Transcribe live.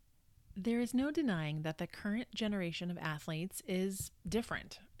There is no denying that the current generation of athletes is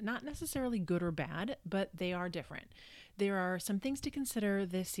different. Not necessarily good or bad, but they are different. There are some things to consider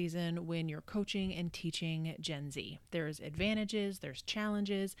this season when you're coaching and teaching Gen Z. There's advantages, there's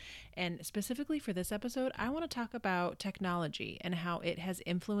challenges, and specifically for this episode, I want to talk about technology and how it has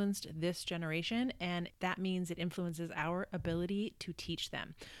influenced this generation, and that means it influences our ability to teach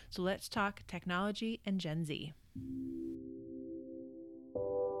them. So let's talk technology and Gen Z.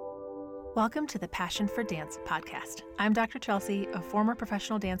 Welcome to the Passion for Dance podcast. I'm Dr. Chelsea, a former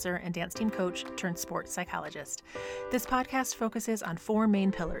professional dancer and dance team coach turned sports psychologist. This podcast focuses on four main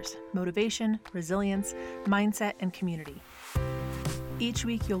pillars: motivation, resilience, mindset, and community. Each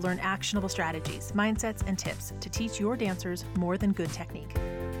week, you'll learn actionable strategies, mindsets, and tips to teach your dancers more than good technique.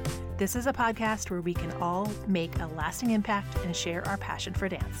 This is a podcast where we can all make a lasting impact and share our passion for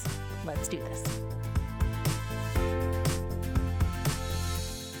dance. Let's do this.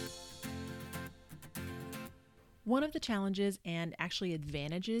 One of the challenges and actually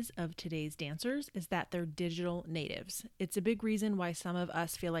advantages of today's dancers is that they're digital natives. It's a big reason why some of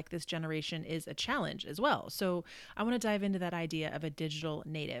us feel like this generation is a challenge as well. So I want to dive into that idea of a digital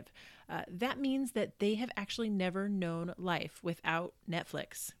native. That means that they have actually never known life without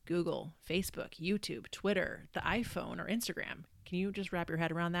Netflix, Google, Facebook, YouTube, Twitter, the iPhone, or Instagram. Can you just wrap your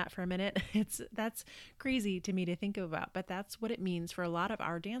head around that for a minute? That's crazy to me to think about, but that's what it means for a lot of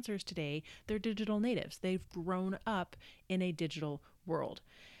our dancers today. They're digital natives. They've grown up in a digital world.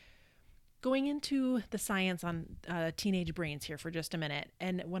 Going into the science on teenage brains here for just a minute.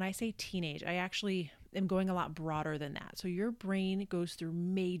 And when I say teenage, I actually am going a lot broader than that. So your brain goes through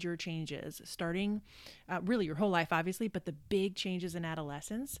major changes starting really your whole life, obviously, but the big changes in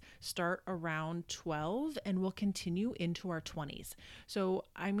adolescence start around 12 and will continue into our 20s. So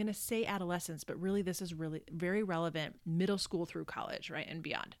I'm going to say adolescence, but really this is really very relevant middle school through college, right, and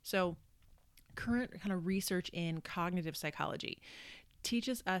beyond. So current kind of research in cognitive psychology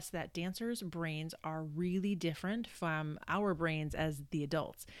teaches us that dancers' brains are really different from our brains as the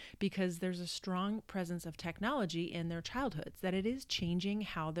adults because there's a strong presence of technology in their childhoods, that it is changing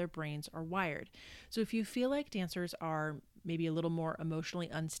how their brains are wired. So if you feel like dancers are maybe a little more emotionally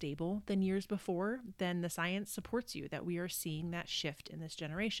unstable than years before, then the science supports you that we are seeing that shift in this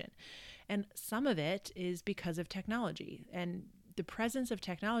generation. And some of it is because of technology. And the presence of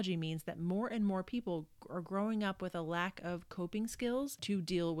technology means that more and more people are growing up with a lack of coping skills to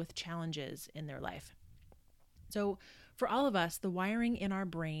deal with challenges in their life. So for all of us, the wiring in our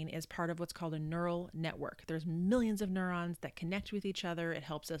brain is part of what's called a neural network. There's millions of neurons that connect with each other. It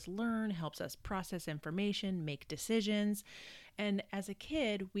helps us learn, helps us process information, make decisions. And as a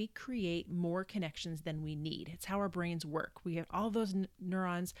kid, we create more connections than we need. It's how our brains work. We have all those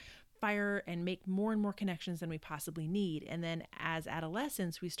neurons fire and make more and more connections than we possibly need. And then as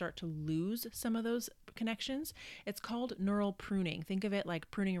adolescents, we start to lose some of those connections. It's called neural pruning. Think of it like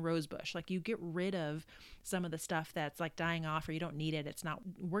pruning a rose bush. Like you get rid of some of the stuff that's like dying off or you don't need it. It's not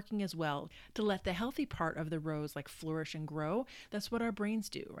working as well to let the healthy part of the rose like flourish and grow. That's what our brains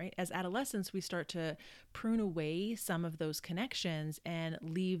do, right? As adolescents, we start to prune away some of those connections and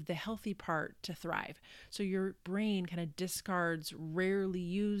leave the healthy part to thrive. So your brain kind of discards rarely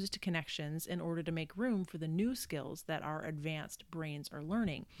used connections in order to make room for the new skills that our advanced brains are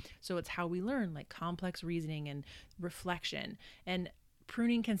learning. So it's how we learn, like complex reasoning and reflection. And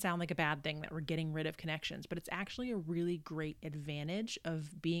pruning can sound like a bad thing, that we're getting rid of connections, but it's actually a really great advantage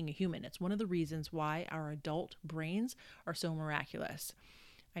of being a human. It's one of the reasons why our adult brains are so miraculous.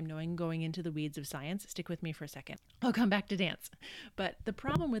 I'm knowing going into the weeds of science. Stick with me for a second. I'll come back to dance. But the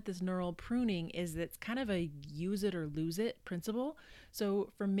problem with this neural pruning is that it's kind of a use it or lose it principle.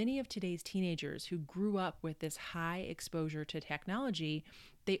 So for many of today's teenagers who grew up with this high exposure to technology,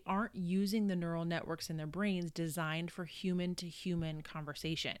 they aren't using the neural networks in their brains designed for human to human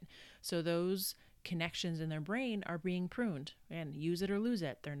conversation. So those connections in their brain are being pruned, and use it or lose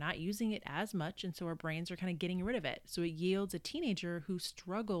it. They're not using it as much, and so our brains are kind of getting rid of it. So it yields a teenager who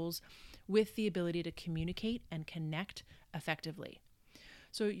struggles with the ability to communicate and connect effectively.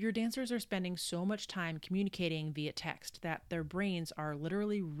 So your dancers are spending so much time communicating via text that their brains are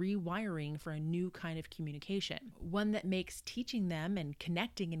literally rewiring for a new kind of communication, one that makes teaching them and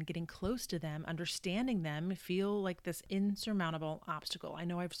connecting and getting close to them, understanding them, feel like this insurmountable obstacle. I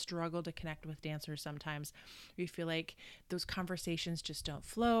know I've struggled to connect with dancers sometimes. You feel like those conversations just don't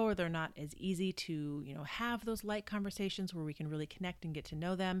flow, or they're not as easy to, have those light conversations where we can really connect and get to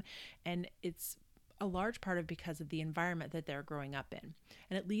know them. And it's a large part of because of the environment that they're growing up in.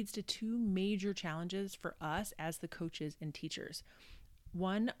 And it leads to two major challenges for us as the coaches and teachers.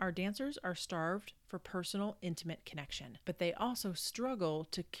 One, our dancers are starved for personal, intimate connection, but they also struggle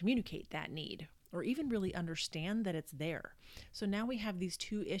to communicate that need or even really understand that it's there. So now we have these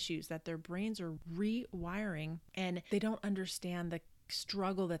two issues that their brains are rewiring and they don't understand the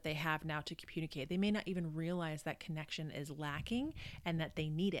struggle that they have now to communicate. They may not even realize that connection is lacking and that they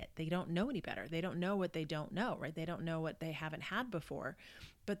need it. They don't know any better. They don't know what they don't know, right? They don't know what they haven't had before,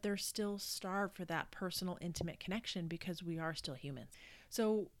 but they're still starved for that personal, intimate connection because we are still humans.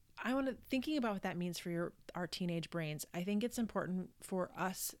 So I want to thinking about what that means for our teenage brains. I think it's important for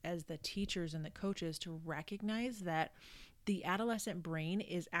us as the teachers and the coaches to recognize that the adolescent brain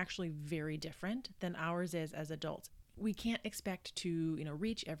is actually very different than ours is as adults. We can't expect to,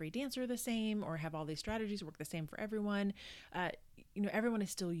 reach every dancer the same or have all these strategies work the same for everyone. Everyone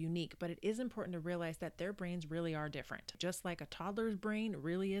is still unique, but it is important to realize that their brains really are different. Just like a toddler's brain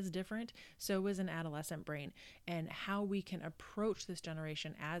really is different, so is an adolescent brain. And how we can approach this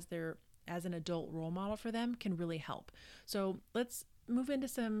generation as an adult role model for them can really help. So let's move into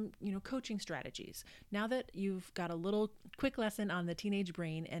some, coaching strategies. Now that you've got a little quick lesson on the teenage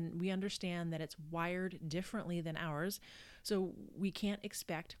brain and we understand that it's wired differently than ours, so we can't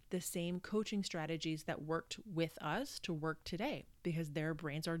expect the same coaching strategies that worked with us to work today because their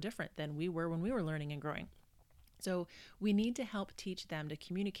brains are different than we were when we were learning and growing. So we need to help teach them to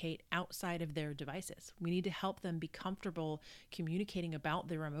communicate outside of their devices. We need to help them be comfortable communicating about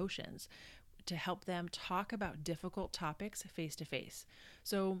their emotions, to help them talk about difficult topics face to face.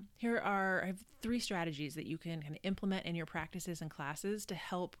 So I have 3 strategies that you can kind of implement in your practices and classes to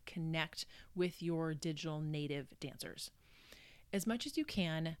help connect with your digital native dancers. As much as you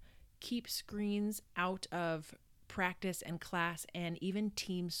can, keep screens out of practice and class and even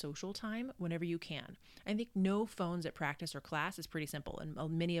team social time whenever you can. I think no phones at practice or class is pretty simple,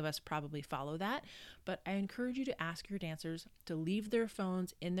 and many of us probably follow that, but I encourage you to ask your dancers to leave their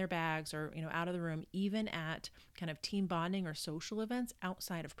phones in their bags or out of the room, even at kind of team bonding or social events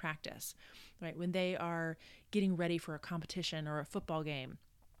outside of practice, right? When they are getting ready for a competition or a football game,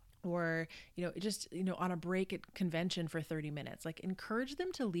 or on a break at convention for 30 minutes, like encourage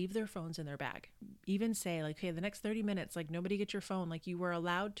them to leave their phones in their bag. Even say like, hey, the next 30 minutes, like nobody get your phone. Like you are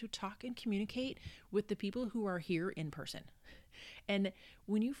allowed to talk and communicate with the people who are here in person. And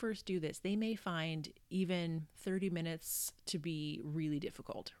when you first do this, they may find even 30 minutes to be really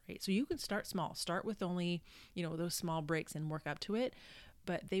difficult, right? So you can start small, start with only, those small breaks and work up to it.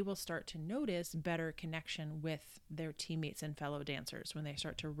 But they will start to notice better connection with their teammates and fellow dancers when they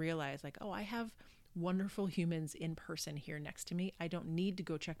start to realize like, oh, I have wonderful humans in person here next to me. I don't need to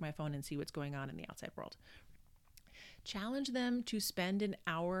go check my phone and see what's going on in the outside world. Challenge them to spend an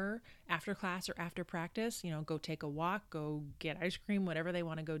hour after class or after practice, go take a walk, go get ice cream, whatever they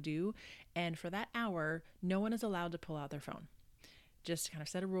want to go do. And for that hour, no one is allowed to pull out their phone. Just kind of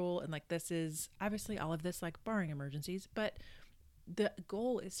set a rule. And like, this is obviously all of this, like barring emergencies, but the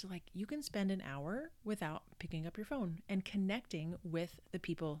goal is to you can spend an hour without picking up your phone and connecting with the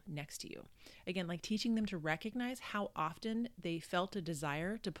people next to you. Again, like teaching them to recognize how often they felt a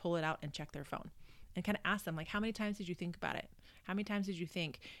desire to pull it out and check their phone, and kind of ask them like, how many times did you think about it? How many times did you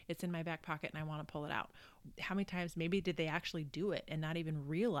think it's in my back pocket and I want to pull it out? How many times maybe did they actually do it and not even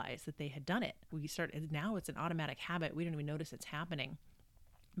realize that they had done it? Now it's an automatic habit. We don't even notice it's happening,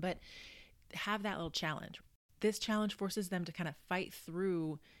 but have that little challenge. This challenge forces them to kind of fight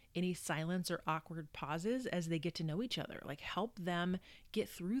through any silence or awkward pauses as they get to know each other. Like help them get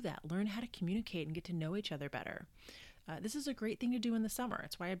through that, learn how to communicate and get to know each other better. This is a great thing to do in the summer.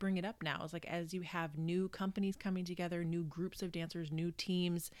 It's why I bring it up now. It's like as you have new companies coming together, new groups of dancers, new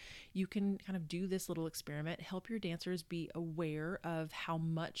teams, you can kind of do this little experiment, help your dancers be aware of how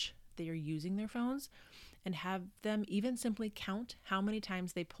much they are using their phones, and have them even simply count how many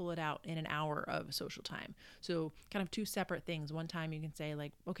times they pull it out in an hour of social time. So kind of 2 separate things. One time you can say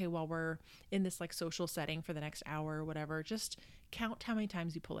like, okay, while we're in this like social setting for the next hour or whatever, just count how many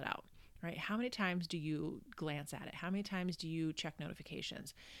times you pull it out, right? How many times do you glance at it? How many times do you check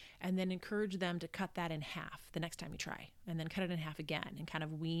notifications? And then encourage them to cut that in half the next time you try, and then cut it in half again and kind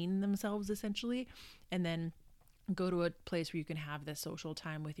of wean themselves essentially. And then go to a place where you can have this social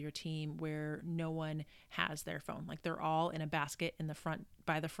time with your team where no one has their phone. Like they're all in a basket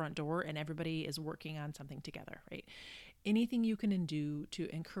by the front door and everybody is working on something together, right? Anything you can do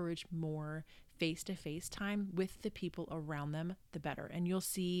to encourage more face-to-face time with the people around them, the better. And you'll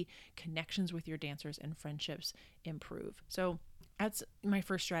see connections with your dancers and friendships improve. So that's my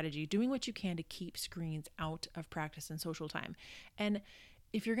first strategy, doing what you can to keep screens out of practice and social time. And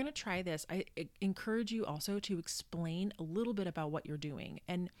If you're going to try this, I encourage you also to explain a little bit about what you're doing,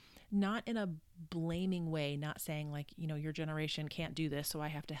 and not in a blaming way, not saying like, your generation can't do this, so I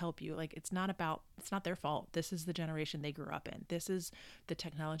have to help you. Like, it's not their fault. This is the generation they grew up in. This is the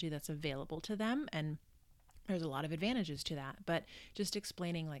technology that's available to them. And there's a lot of advantages to that, but just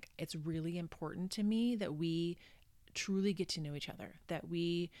explaining like, it's really important to me that we truly get to know each other, that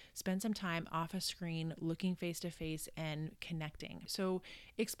we spend some time off a screen, looking face to face and connecting. So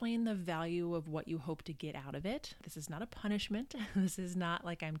explain the value of what you hope to get out of it. This is not a punishment. This is not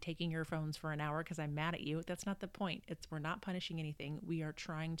like I'm taking your phones for an hour because I'm mad at you. That's not the point. We're not punishing anything. We are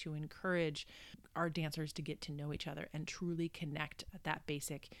trying to encourage our dancers to get to know each other and truly connect at that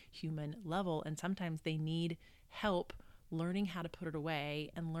basic human level. And sometimes they need help learning how to put it away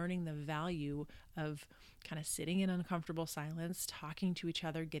and learning the value of kind of sitting in uncomfortable silence, talking to each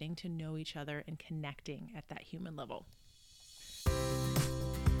other, getting to know each other, and connecting at that human level.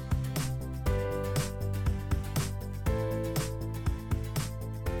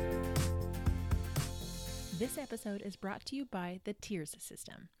 This episode is brought to you by the Tiers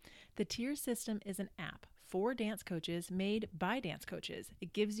System. The Tiers System is an app for dance coaches made by dance coaches.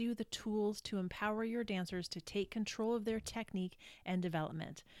 It gives you the tools to empower your dancers to take control of their technique and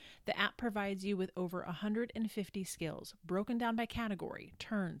development. The app provides you with over 150 skills, broken down by category,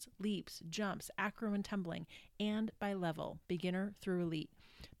 turns, leaps, jumps, acro and tumbling, and by level, beginner through elite.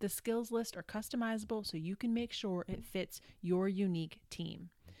 The skills list are customizable so you can make sure it fits your unique team.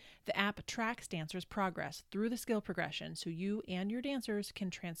 The app tracks dancers' progress through the skill progression so you and your dancers can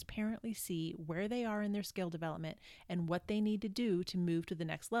transparently see where they are in their skill development and what they need to do to move to the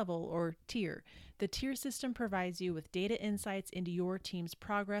next level or tier. The tier system provides you with data insights into your team's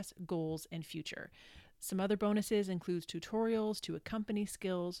progress, goals, and future. Some other bonuses includes tutorials to accompany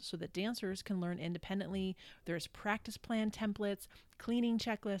skills so that dancers can learn independently. There's practice plan templates, cleaning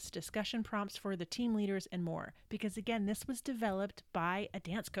checklists, discussion prompts for the team leaders, and more. Because again, this was developed by a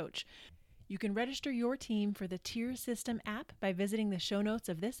dance coach. You can register your team for the Tier System app by visiting the show notes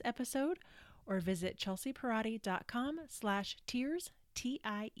of this episode or visit chelseapierotti.com/tiers,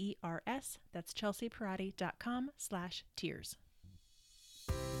 TIERS. That's chelseapierotti.com/tiers.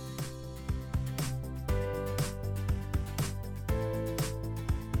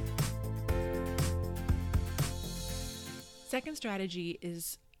 Second strategy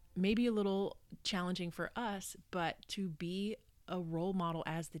is maybe a little challenging for us, but to be a role model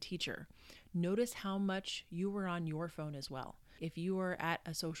as the teacher. Notice how much you were on your phone as well. If you are at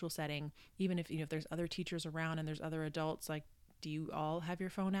a social setting, even if if there's other teachers around and there's other adults, like, do you all have your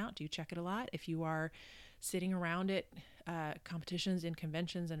phone out? Do you check it a lot? If you are sitting around at competitions and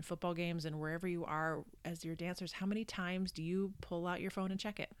conventions and football games and wherever you are as your dancers, how many times do you pull out your phone and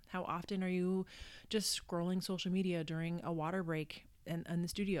check it? How often are you just scrolling social media during a water break in the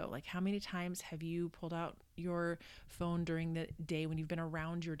studio? Like, how many times have you pulled out your phone during the day when you've been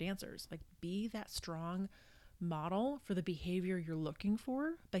around your dancers? Like, be that strong model for the behavior you're looking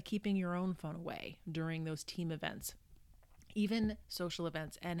for by keeping your own phone away during those team events, even social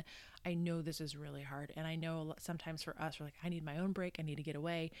events. And I know this is really hard. And I know sometimes for us, we're like, I need my own break. I need to get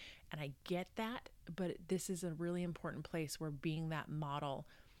away. And I get that. But this is a really important place where being that model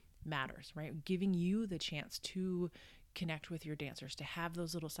matters, right? Giving you the chance to connect with your dancers, to have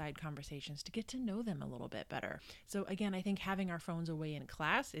those little side conversations, to get to know them a little bit better. So again, I think having our phones away in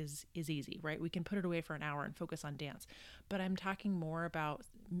class is easy, right? We can put it away for an hour and focus on dance. But I'm talking more about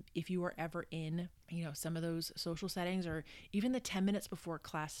if you are ever in, some of those social settings, or even the 10 minutes before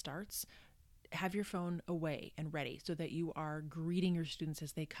class starts, have your phone away and ready so that you are greeting your students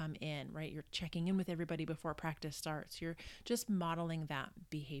as they come in, right? You're checking in with everybody before practice starts. You're just modeling that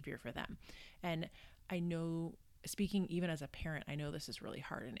behavior for them. And I know, speaking even as a parent, I know this is really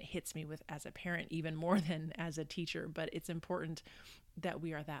hard, and it hits me as a parent even more than as a teacher, but it's important that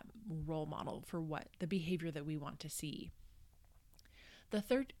we are that role model for what the behavior that we want to see. The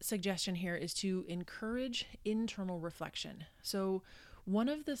third suggestion here is to encourage internal reflection. So one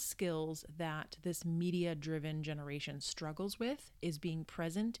of the skills that this media-driven generation struggles with is being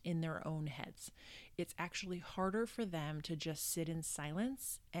present in their own heads. It's actually harder for them to just sit in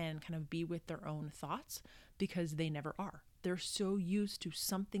silence and kind of be with their own thoughts because they never are. They're so used to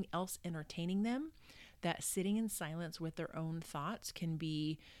something else entertaining them that sitting in silence with their own thoughts can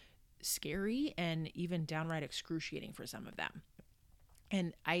be scary and even downright excruciating for some of them.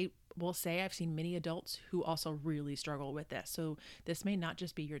 And I will say I've seen many adults who also really struggle with this. So this may not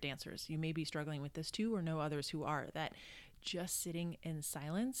just be your dancers. You may be struggling with this too, or know others who are, that just sitting in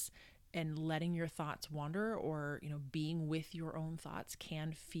silence and letting your thoughts wander, or, being with your own thoughts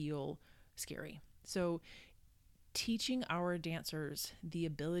can feel scary. So teaching our dancers the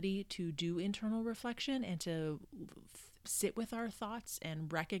ability to do internal reflection and to sit with our thoughts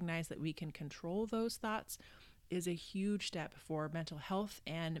and recognize that we can control those thoughts is a huge step for mental health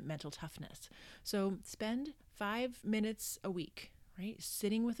and mental toughness. So spend 5 minutes a week, right,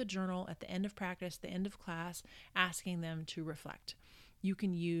 sitting with a journal at the end of practice, the end of class, asking them to reflect. You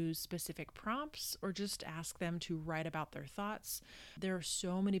can use specific prompts or just ask them to write about their thoughts. There are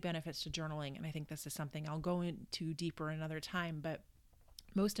so many benefits to journaling, and I think this is something I'll go into deeper another time, but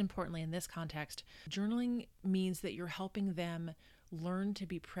most importantly in this context, journaling means that you're helping them learn to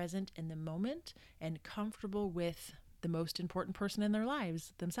be present in the moment and comfortable with the most important person in their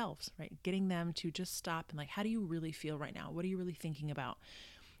lives, themselves, right? Getting them to just stop and like, how do you really feel right now? What are you really thinking about?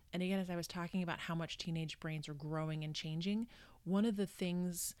 And again, as I was talking about how much teenage brains are growing and changing, one of the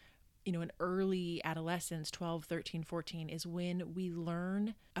things, in early adolescence, 12, 13, 14, is when we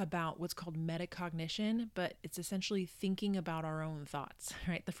learn about what's called metacognition, but it's essentially thinking about our own thoughts,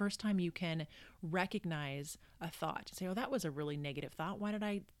 right? The first time you can recognize a thought, say, oh, that was a really negative thought. Why did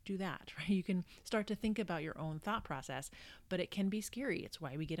I do that? Right? You can start to think about your own thought process, but it can be scary. It's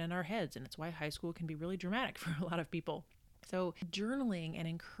why we get in our heads, and it's why high school can be really dramatic for a lot of people. So journaling and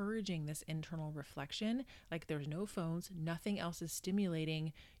encouraging this internal reflection, like there's no phones, nothing else is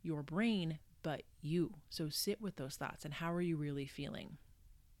stimulating your brain but you. So sit with those thoughts and how are you really feeling?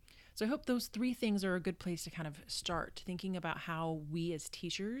 So I hope those 3 things are a good place to kind of start thinking about how we as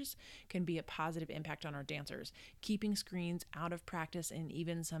teachers can be a positive impact on our dancers, keeping screens out of practice and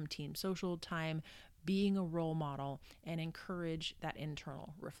even some team social time, being a role model, and encourage that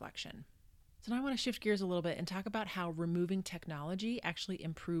internal reflection. So now I want to shift gears a little bit and talk about how removing technology actually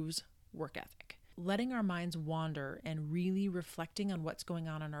improves work ethic. Letting our minds wander and really reflecting on what's going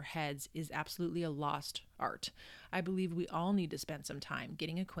on in our heads is absolutely a lost art. I believe we all need to spend some time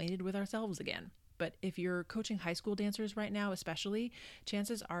getting acquainted with ourselves again. But if you're coaching high school dancers right now, especially,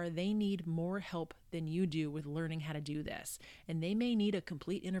 chances are they need more help than you do with learning how to do this, and they may need a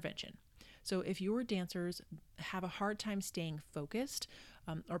complete intervention. So if your dancers have a hard time staying focused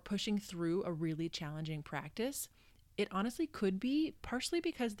or pushing through a really challenging practice, it honestly could be partially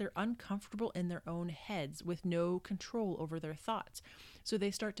because they're uncomfortable in their own heads with no control over their thoughts. So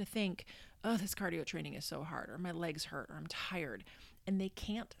they start to think, oh, this cardio training is so hard, or my legs hurt, or I'm tired. And they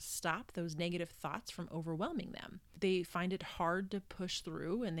can't stop those negative thoughts from overwhelming them. They find it hard to push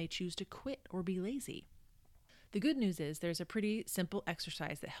through and they choose to quit or be lazy. The good news is there's a pretty simple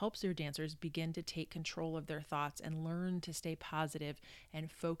exercise that helps your dancers begin to take control of their thoughts and learn to stay positive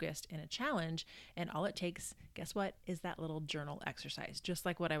and focused in a challenge. And all it takes, guess what, is that little journal exercise, just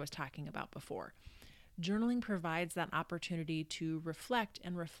like what I was talking about before. Journaling provides that opportunity to reflect,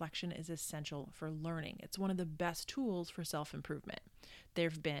 and reflection is essential for learning. It's one of the best tools for self-improvement. There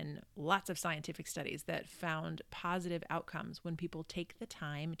have been lots of scientific studies that found positive outcomes when people take the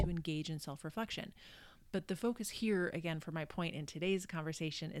time to engage in self-reflection. But the focus here, again, for my point in today's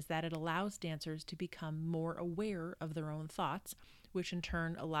conversation, is that it allows dancers to become more aware of their own thoughts, which in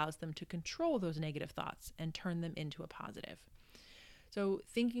turn allows them to control those negative thoughts and turn them into a positive. So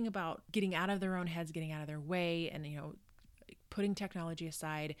thinking about getting out of their own heads, getting out of their way, and, putting technology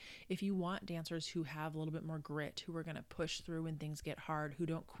aside, if you want dancers who have a little bit more grit, who are going to push through when things get hard, who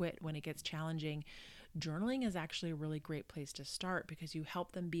don't quit when it gets challenging, journaling is actually a really great place to start because you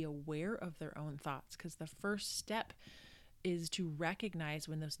help them be aware of their own thoughts. Because the first step is to recognize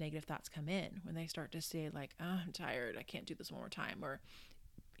when those negative thoughts come in, when they start to say like, oh, I'm tired, I can't do this one more time. Or,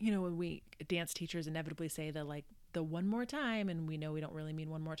 when we dance teachers inevitably say the one more time, and we know we don't really mean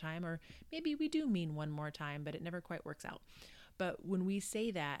one more time, or maybe we do mean one more time, but it never quite works out. But when we say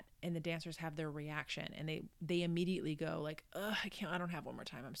that and the dancers have their reaction and they immediately go like, I don't have one more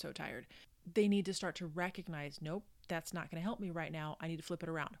time, I'm so tired. They need to start to recognize, nope, that's not going to help me right now. I need to flip it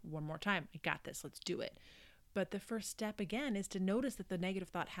around. One more time. I got this. Let's do it. But the first step, again, is to notice that the negative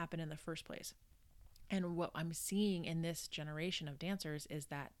thought happened in the first place. And what I'm seeing in this generation of dancers is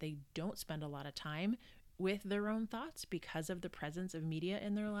that they don't spend a lot of time with their own thoughts because of the presence of media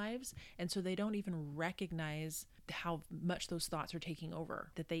in their lives. And so they don't even recognize how much those thoughts are taking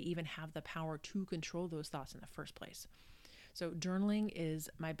over, that they even have the power to control those thoughts in the first place. So journaling is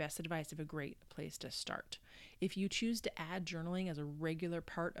my best advice of a great place to start. If you choose to add journaling as a regular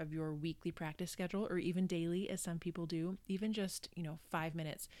part of your weekly practice schedule, or even daily, as some people do, even just, 5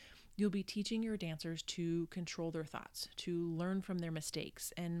 minutes, you'll be teaching your dancers to control their thoughts, to learn from their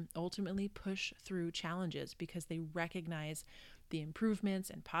mistakes, and ultimately push through challenges because they recognize the improvements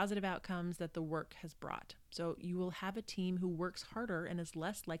and positive outcomes that the work has brought. So you will have a team who works harder and is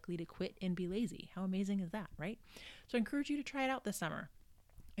less likely to quit and be lazy. How amazing is that, right? So I encourage you to try it out this summer.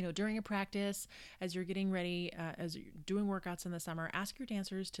 During a practice, as you're getting ready, as you're doing workouts in the summer, ask your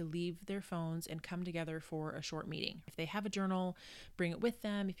dancers to leave their phones and come together for a short meeting. If they have a journal, bring it with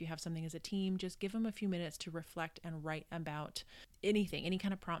them. If you have something as a team, just give them a few minutes to reflect and write about anything, any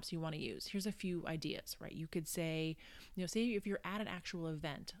kind of prompts you want to use. Here's a few ideas, right? You could say, say if you're at an actual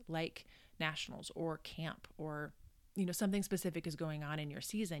event like nationals or camp, or something specific is going on in your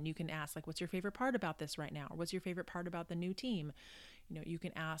season, you can ask, like, what's your favorite part about this right now? Or what's your favorite part about the new team? You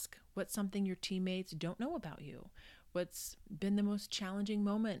can ask, what's something your teammates don't know about you? What's been the most challenging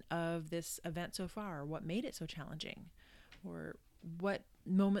moment of this event so far? What made it so challenging? Or what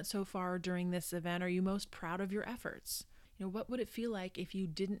moment so far during this event are you most proud of your efforts? What would it feel like if you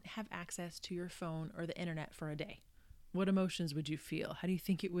didn't have access to your phone or the internet for a day? What emotions would you feel? What do you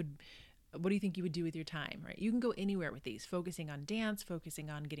think you would do with your time, right? You can go anywhere with these, focusing on dance, focusing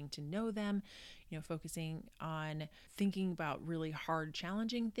on getting to know them, focusing on thinking about really hard,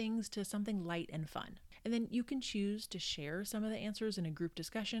 challenging things to something light and fun. And then you can choose to share some of the answers in a group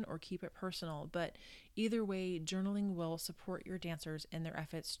discussion or keep it personal. But either way, journaling will support your dancers in their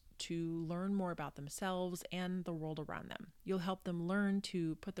efforts to learn more about themselves and the world around them. You'll help them learn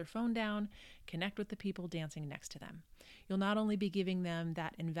to put their phone down, connect with the people dancing next to them. You'll not only be giving them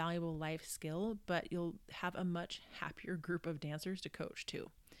that invaluable life skill, but you'll have a much happier group of dancers to coach too.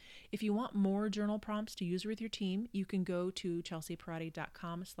 If you want more journal prompts to use with your team, you can go to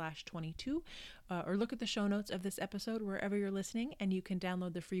chelseaparati.com/22 or look at the show notes of this episode wherever you're listening, and you can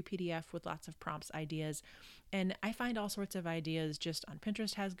download the free PDF with lots of prompts ideas. And I find all sorts of ideas just on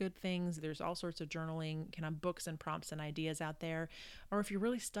Pinterest has good things. There's all sorts of journaling kind of books and prompts and ideas out there. Or if you're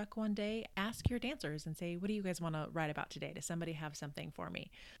really stuck one day, ask your dancers and say, what do you guys want to write about today? Does somebody have something for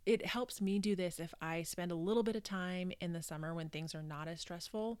me? It helps me do this if I spend a little bit of time in the summer when things are not as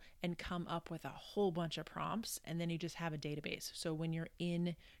stressful and come up with a whole bunch of prompts, and then you just have a database. So when you're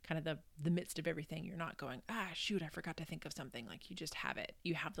in kind of the midst of everything, you're not going, shoot, I forgot to think of something. Like, you just have it.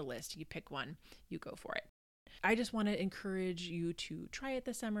 You have the list. You pick one. You go for it. I just want to encourage you to try it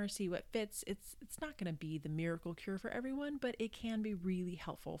this summer, see what fits. It's not going to be the miracle cure for everyone, but it can be really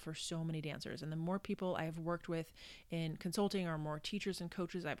helpful for so many dancers. And the more people I have worked with in consulting, or more teachers and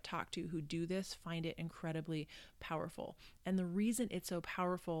coaches I've talked to who do this, find it incredibly powerful. And the reason it's so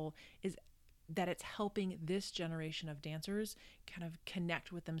powerful is that it's helping this generation of dancers kind of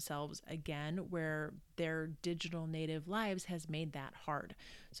connect with themselves again, where their digital native lives has made that hard.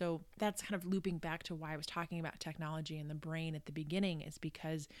 So that's kind of looping back to why I was talking about technology and the brain at the beginning, is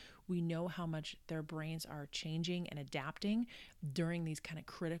because we know how much their brains are changing and adapting during these kind of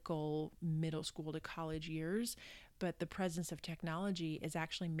critical middle school to college years. But the presence of technology is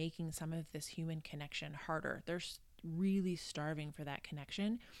actually making some of this human connection harder. They're really starving for that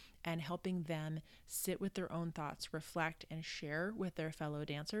connection, and helping them sit with their own thoughts, reflect, and share with their fellow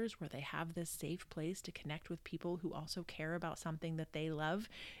dancers, where they have this safe place to connect with people who also care about something that they love,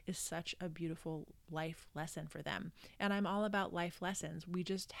 is such a beautiful life lesson for them. And I'm all about life lessons. We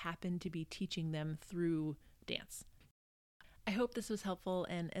just happen to be teaching them through dance. I hope this was helpful,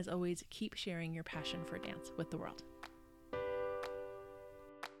 and as always, keep sharing your passion for dance with the world.